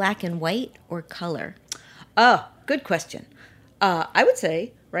 like, in black and white or color? Oh, good question. I would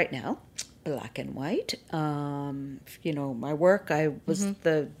say right now, black and white. My work, I was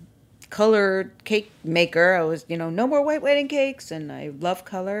the color cake maker. I was, no more white wedding cakes, and I love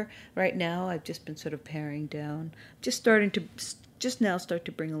color. Right now, I've just been sort of paring down, just starting to start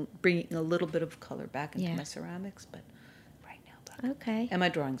to bring a little bit of color back into my ceramics, but right now, black. Okay. And my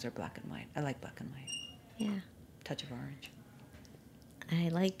drawings are black and white. I like black and white. Yeah. Touch of orange. I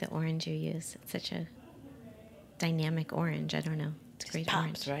like the orange you use. It's such a dynamic orange. I don't know. It's a great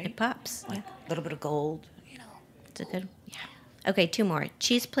pops, orange. Right? It pops. Like a little bit of gold, It's a good. Yeah. Okay, two more.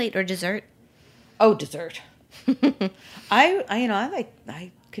 Cheese plate or dessert? Oh, dessert. I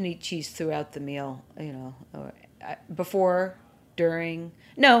can eat cheese throughout the meal. Before, during,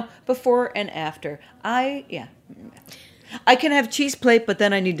 before and after. I can have cheese plate, but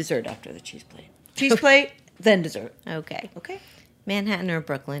then I need dessert after the cheese plate. Cheese plate, then dessert. Okay. Okay. Manhattan or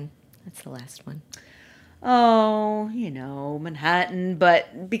Brooklyn? That's the last one. Oh, Manhattan,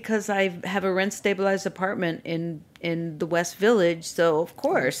 but because I have a rent-stabilized apartment in the West Village, so of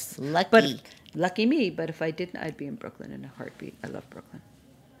course. Lucky. But lucky me, but if I didn't, I'd be in Brooklyn in a heartbeat. I love Brooklyn.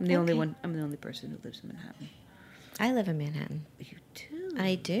 I'm the only one. I'm the only person who lives in Manhattan. I live in Manhattan. You too?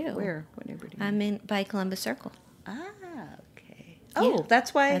 I do. Where? What neighborhood? I'm by Columbus Circle. Ah, okay. Oh,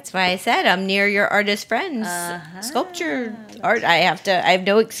 that's why. That's why I said I'm near your artist friends. Sculpture art. I have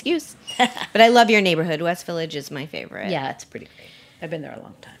no excuse. But I love your neighborhood. West Village is my favorite. Yeah, it's pretty great. I've been there a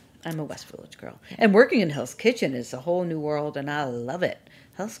long time. I'm a West Village girl. And working in Hell's Kitchen is a whole new world, and I love it.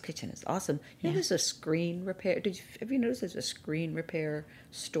 Hell's Kitchen is awesome. You know, there's a screen repair. Have you noticed there's a screen repair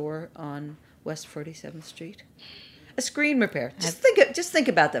store on West 47th Street? A screen repair. Just think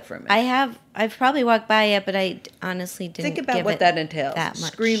about that for a minute. I've probably walked by it, but I honestly didn't think about give what it that entails. That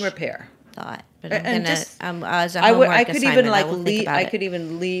much screen repair. Thought. But as a homework I could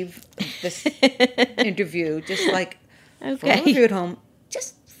even leave this interview just like for all of you at home.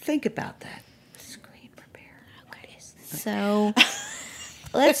 Just think about that screen repair. Okay. So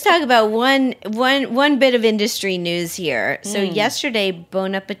let's talk about one bit of industry news here. So yesterday,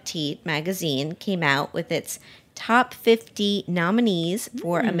 Bon Appetit magazine came out with its top 50 nominees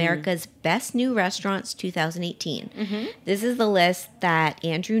for America's Best New Restaurants 2018. This is the list that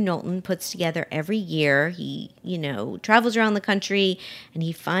Andrew Knowlton puts together every year. He, travels around the country and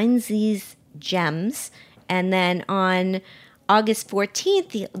he finds these gems. And then on August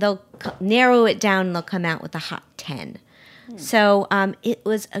 14th, they'll narrow it down and they'll come out with a hot 10. So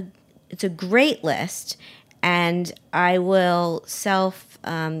it's a great list. And I will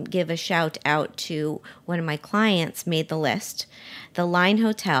give a shout out to one of my clients made the list, the Line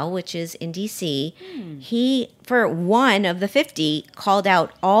Hotel, which is in DC. He, for one of the 50, called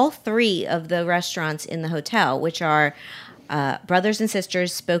out all 3 of the restaurants in the hotel, which are Brothers and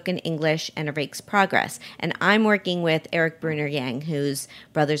Sisters, Spoken English, and A Rake's Progress. And I'm working with Eric Bruner Yang, whose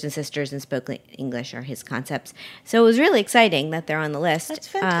Brothers and Sisters and Spoken English are his concepts. So it was really exciting that they're on the list. That's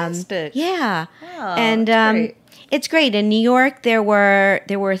fantastic. Yeah. Wow, and great. It's great. In New York, there were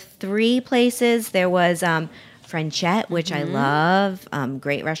 3 places. There was Franchette, which I love,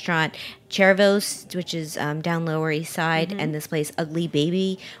 great restaurant. Chervos, which is down Lower East Side, and this place, Ugly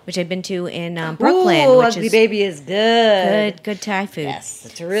Baby, which I've been to in Brooklyn. Ooh, which Ugly Baby is good. Good Thai food. Yes,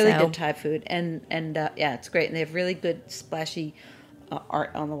 it's a really good Thai food, and it's great. And they have really good splashy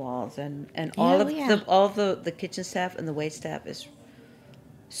art on the walls, and all the kitchen staff and the wait staff is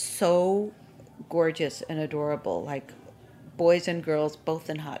so gorgeous and adorable, like boys and girls both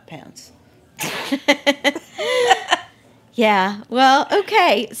in hot pants. Yeah. Well,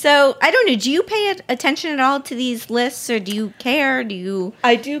 okay. So I don't know. Do you pay attention at all to these lists, or do you care?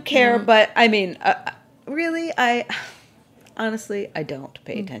 I do care, but I mean, really, honestly, I don't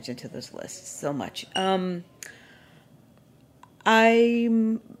pay attention to those lists so much. I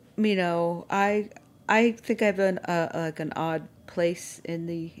think I have an odd place in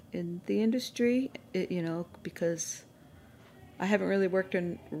the industry, because I haven't really worked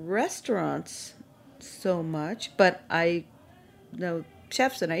in restaurants so much, but I know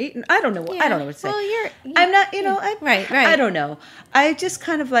chefs and I eat, and I don't know what to say. Well, I'm not, right. I don't know. I just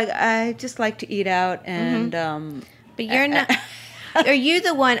kind of I just like to eat out, and but you're not. Are you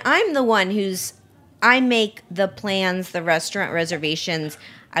the one? I'm the one I make the plans, the restaurant reservations.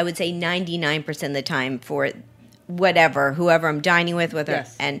 I would say 99% of the time for whoever I'm dining with,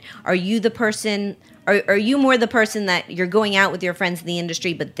 Yes. And are you the person? Are you more the person that you're going out with your friends in the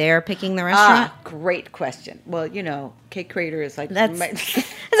industry, but they're picking the restaurant? Great question. Well, Kate Crater is like that's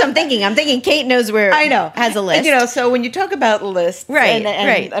what I'm thinking. I'm thinking Kate knows where. I know has a list. And, so when you talk about lists, right,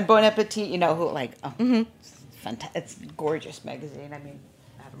 and Bon Appetit, it's fantastic. It's a gorgeous magazine. I mean,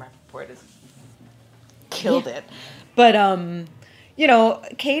 Adam Rappaport has killed it, but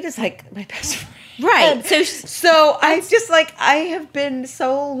Kate is like my best friend. Right. So I just I have been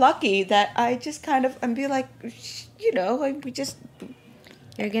so lucky that I just kind of be like, we just.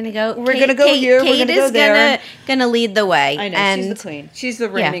 You're gonna go. We're gonna go here. Kate we're gonna go there. Gonna lead the way. I know. And she's the queen. She's the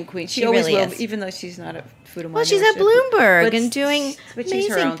reigning queen. She always really will, is. even though she's not a food and wine. Well, she's at Bloomberg and doing but amazing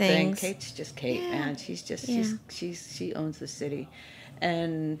she's her own things. Thing. Kate's just Kate, man. She's just she owns the city,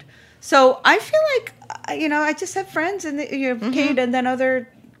 and so I feel like I just have friends and Kate and then other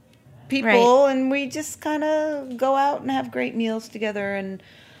people, and we just kind of go out and have great meals together, and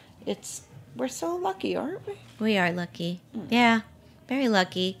we're so lucky, aren't we? We are lucky. Yeah. Very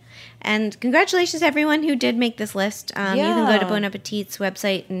lucky. And congratulations to everyone who did make this list. You can go to Bon Appetit's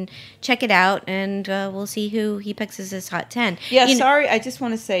website and check it out, and we'll see who he picks as his hot 10. Yeah, sorry, I just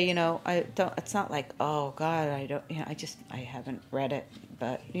want to say, I don't, it's not like, oh God, I don't, I haven't read it,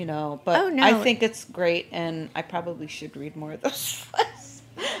 but, but oh, no. I think it's great, and I probably should read more of those lists,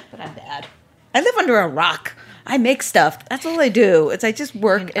 but I'm bad. I live under a rock. I make stuff. That's all I do. I just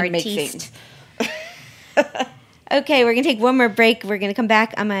work and make things. Okay, we're going to take one more break. We're going to come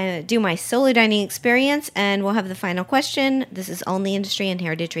back. I'm going to do my solo dining experience, and we'll have the final question. This is All in the Industry and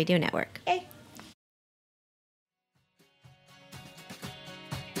Heritage Radio Network. Yay.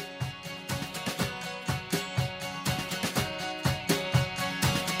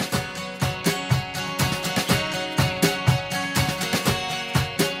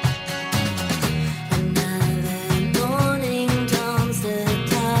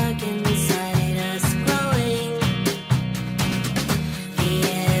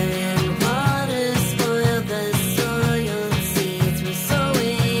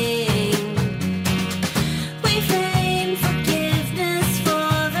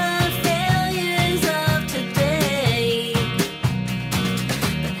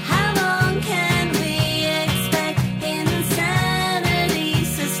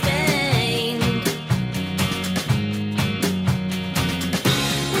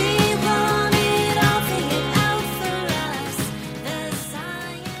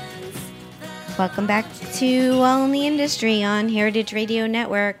 Welcome back to All in the Industry on Heritage Radio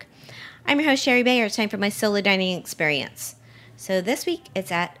Network. I'm your host, Sherry Bayer. It's time for my solo dining experience. So this week,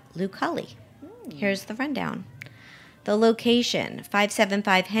 it's at Lucali. Here's the rundown. The location,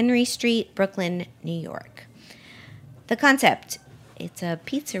 575 Henry Street, Brooklyn, New York. The concept, it's a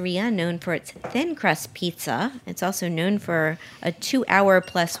pizzeria known for its thin crust pizza. It's also known for a 2-hour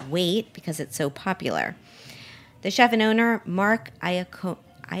plus wait because it's so popular. The chef and owner, Mark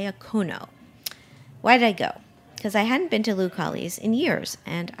Iacono. Why did I go? Because I hadn't been to Lucali's in years,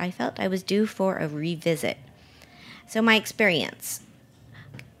 and I felt I was due for a revisit. So my experience.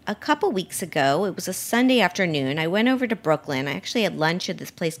 A couple weeks ago, it was a Sunday afternoon, I went over to Brooklyn. I actually had lunch at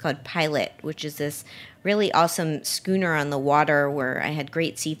this place called Pilot, which is this really awesome schooner on the water where I had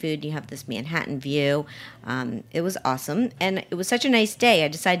great seafood. You have this Manhattan view. It was awesome, and it was such a nice day. I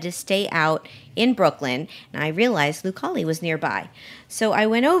decided to stay out in Brooklyn, and I realized Lucali was nearby. So I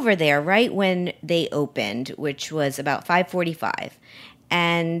went over there right when they opened, which was about 5:45,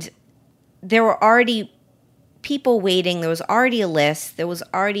 and there were already people waiting. There was already a list. I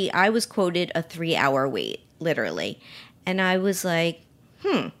was quoted a 3-hour wait, literally. And I was like,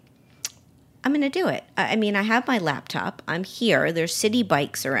 I'm going to do it. I mean, I have my laptop. I'm here. There's city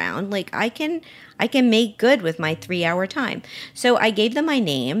bikes around. Like, I can make good with my 3-hour time. So I gave them my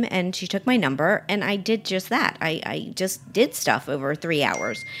name, and she took my number, and I did just that. I just did stuff over 3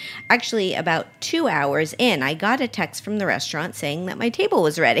 hours. Actually, about 2 hours in, I got a text from the restaurant saying that my table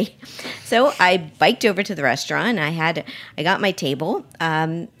was ready. So I biked over to the restaurant. I got my table,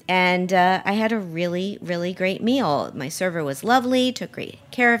 and I had a really, really great meal. My server was lovely, took great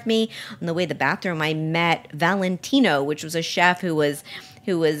care of me. On the way to the bathroom, I met Valentino, which was a chef who was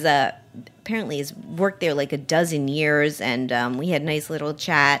apparently has worked there like a dozen years, and we had a nice little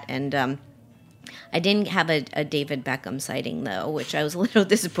chat, and I didn't have a David Beckham sighting, though, which I was a little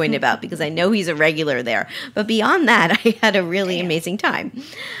disappointed about because I know he's a regular there. But beyond that, I had a really amazing time.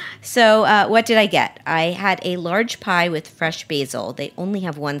 So what did I get? I had a large pie with fresh basil. They only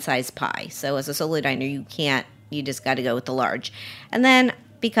have one size pie. So as a solo diner, you just got to go with the large. And then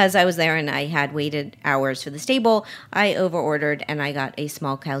because I was there and I had waited hours for this table, I overordered and I got a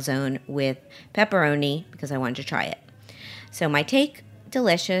small calzone with pepperoni because I wanted to try it. So my take,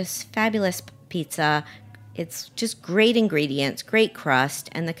 delicious, fabulous pizza. It's just great ingredients, great crust,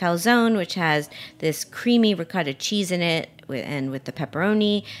 and the calzone, which has this creamy ricotta cheese in it, and with the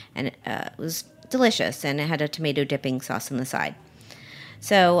pepperoni, and it was delicious, and it had a tomato dipping sauce on the side.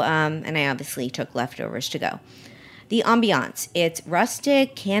 So, and I obviously took leftovers to go. The ambiance, it's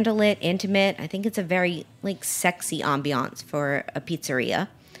rustic, candlelit, intimate. I think it's a very sexy ambiance for a pizzeria.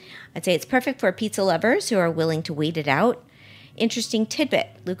 I'd say it's perfect for pizza lovers who are willing to wait it out. Interesting tidbit,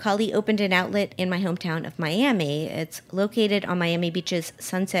 Lucali opened an outlet in my hometown of Miami. It's located on Miami Beach's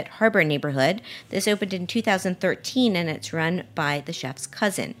Sunset Harbor neighborhood. This opened in 2013, and it's run by the chef's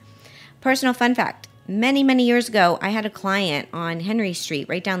cousin. Personal fun fact, many, many years ago, I had a client on Henry Street,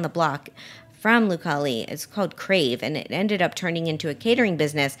 right down the block from Lucali. It's called Crave, and it ended up turning into a catering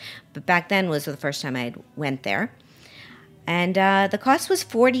business, but back then was the first time I went there. And the cost was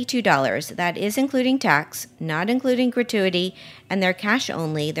 $42. That is including tax, not including gratuity, and they're cash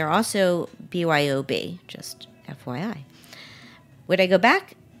only. They're also BYOB, just FYI. Would I go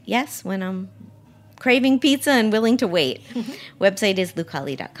back? Yes, when I'm craving pizza and willing to wait. Website is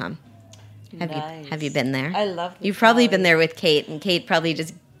lucali.com. Have you been there? I love Lucali. You've probably been there with Kate, and Kate probably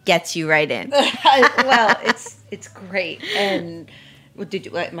just gets you right in. Well, it's great. And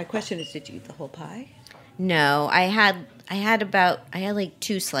my question is, did you eat the whole pie? No, I had like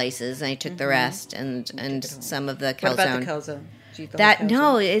 2 slices, and I took the rest and some of the calzone. What about the calzone? Did you eat the whole calzone?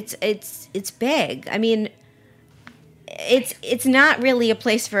 No, it's big. I mean, it's not really a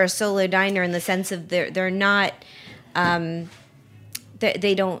place for a solo diner in the sense of they're not.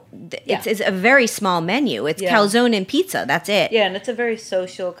 They don't. It's a very small menu. It's calzone and pizza. That's it. Yeah, and it's a very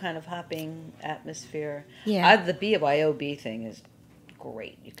social kind of hopping atmosphere. Yeah, the BYOB thing is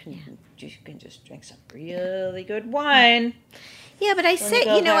great. You can just drink some really good wine. Yeah, but I say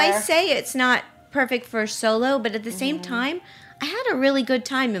it's not perfect for solo, but at the same time, I had a really good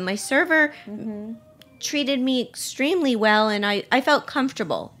time, and my server treated me extremely well, and I felt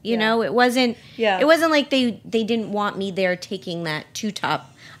comfortable. You know, it wasn't like they didn't want me there taking that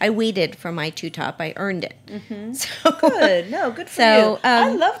two-top. I waited for my two-top. I earned it. So good. No, good for you. I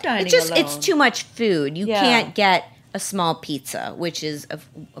love dining alone. It's too much food. You can't get a small pizza, which is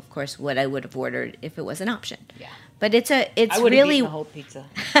of course what I would have ordered if it was an option. Yeah. But it's I would have eaten the whole pizza.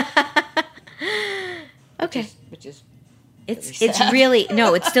 Okay. Which is it's really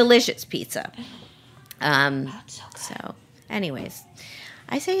it's delicious pizza. So anyways,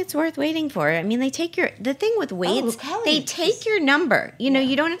 I say it's worth waiting for. I mean, the thing with weights, they take your number. You know,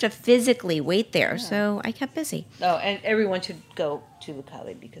 you don't have to physically wait there. Yeah. So I kept busy. Oh, and everyone should go to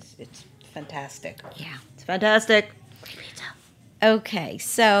Lucali because it's fantastic. Yeah. It's fantastic. Great pizza. Okay,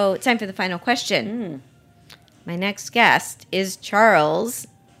 so it's time for the final question. My next guest is Charles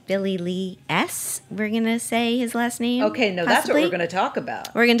Billy Lee S. We're going to say his last name. Okay, no, that's what we're going to talk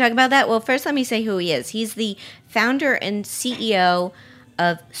about. We're going to talk about that. Well, first let me say who he is. He's the founder and CEO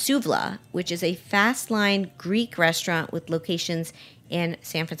of Souvla, which is a fast-line Greek restaurant with locations in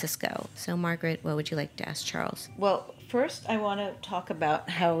San Francisco. So, Margaret, what would you like to ask Charles? Well, first I want to talk about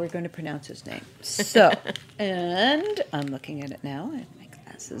how we're going to pronounce his name. So, and I'm looking at it now. I have my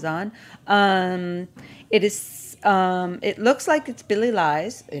glasses on. It is. It looks like it's Billy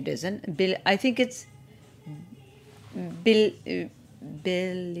Lies. It isn't. I think it's Bililius.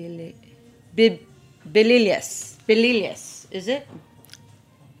 Bililius. Is it?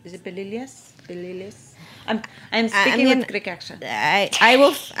 Is it Bililius? Bililius. I'm speaking with Greek accent. I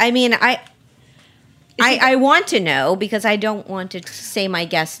will. I mean, I want to know because I don't want to say my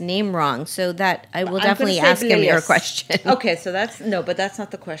guest's name wrong, so that I will definitely ask him your question. Okay, so but that's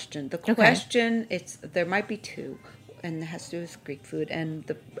not the question. The question there might be two, and it has to do with Greek food and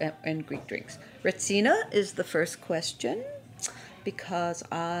Greek drinks. Retsina is the first question because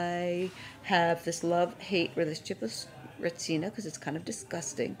I have this love-hate relationship with Retsina because it's kind of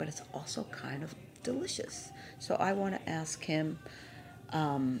disgusting, but it's also kind of delicious. So I want to ask him.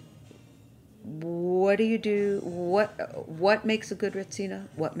 What do you do? What makes a good Retsina?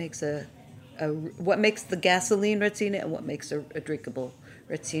 What makes what makes the gasoline Retsina, and what makes a drinkable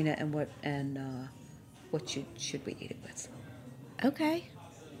Retsina, and what should we eat it with? Okay,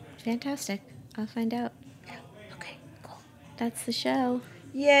 fantastic. I'll find out. Yeah. Okay. Cool. That's the show.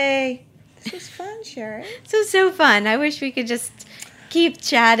 Yay! This was fun, Sherry. This was so fun. I wish we could just keep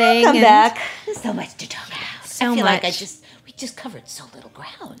chatting. Come back. There's so much to talk about. So I feel much. Like we just covered so little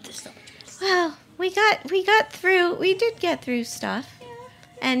ground. There's so much. Well, we got through. We did get through stuff,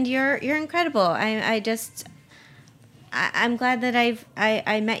 and you're incredible. I'm glad that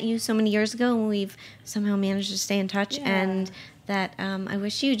I met you so many years ago, and we've somehow managed to stay in touch, and that I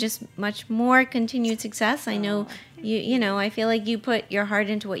wish you just much more continued success. I know you know I feel like you put your heart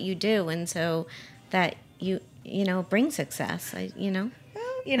into what you do, and so that you bring success. I feel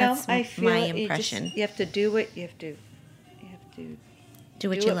my impression. You have to do it. You have to do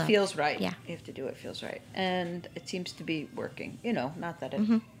what you love. Feels right. Yeah. You have to do what feels right. And it seems to be working. Not that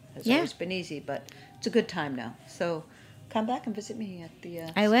it has always been easy, but it's a good time now. So come back and visit me at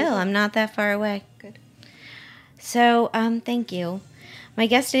the I will. I'm not that far away. Good. So, thank you. My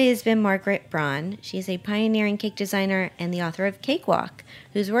guest today has been Margaret Braun. She's a pioneering cake designer and the author of Cakewalk,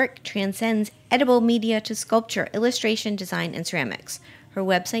 whose work transcends edible media to sculpture, illustration, design, and ceramics. Her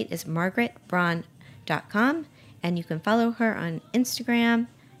website is margaretbraun.com. And you can follow her on Instagram,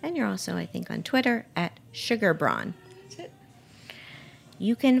 and you're also, I think, on Twitter at SugarBraun. That's it.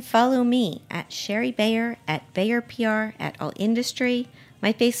 You can follow me at Sherry Bayer, at BayerPR, at All Industry.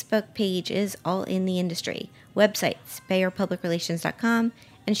 My Facebook page is All in the Industry. Websites, BayerPublicRelations.com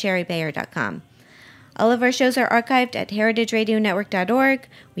and SherryBayer.com. All of our shows are archived at heritageradionetwork.org.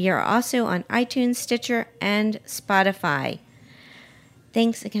 We are also on iTunes, Stitcher, and Spotify.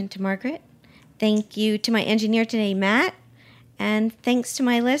 Thanks again to Margaret. Thank you to my engineer today, Matt. And thanks to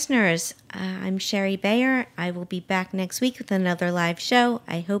my listeners. I'm Sherry Bayer. I will be back next week with another live show.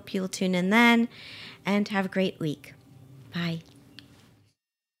 I hope you'll tune in then. And have a great week. Bye.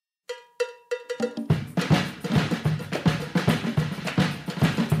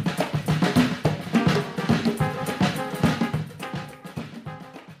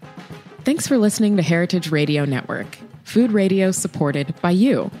 Thanks for listening to Heritage Radio Network. Food radio supported by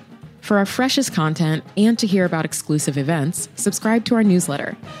you. For our freshest content and to hear about exclusive events, subscribe to our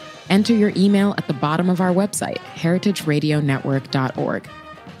newsletter. Enter your email at the bottom of our website, heritageradionetwork.org.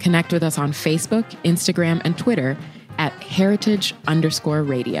 Connect with us on Facebook, Instagram, and Twitter at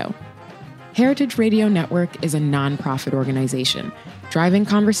heritage_radio. Heritage Radio Network is a nonprofit organization driving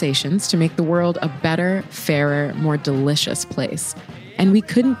conversations to make the world a better, fairer, more delicious place. And we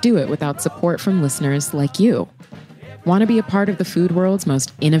couldn't do it without support from listeners like you. Want to be a part of the food world's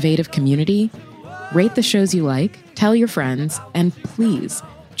most innovative community? Rate the shows you like, tell your friends, and please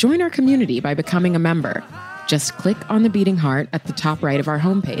join our community by becoming a member. Just click on the beating heart at the top right of our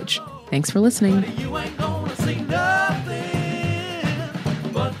homepage. Thanks for listening.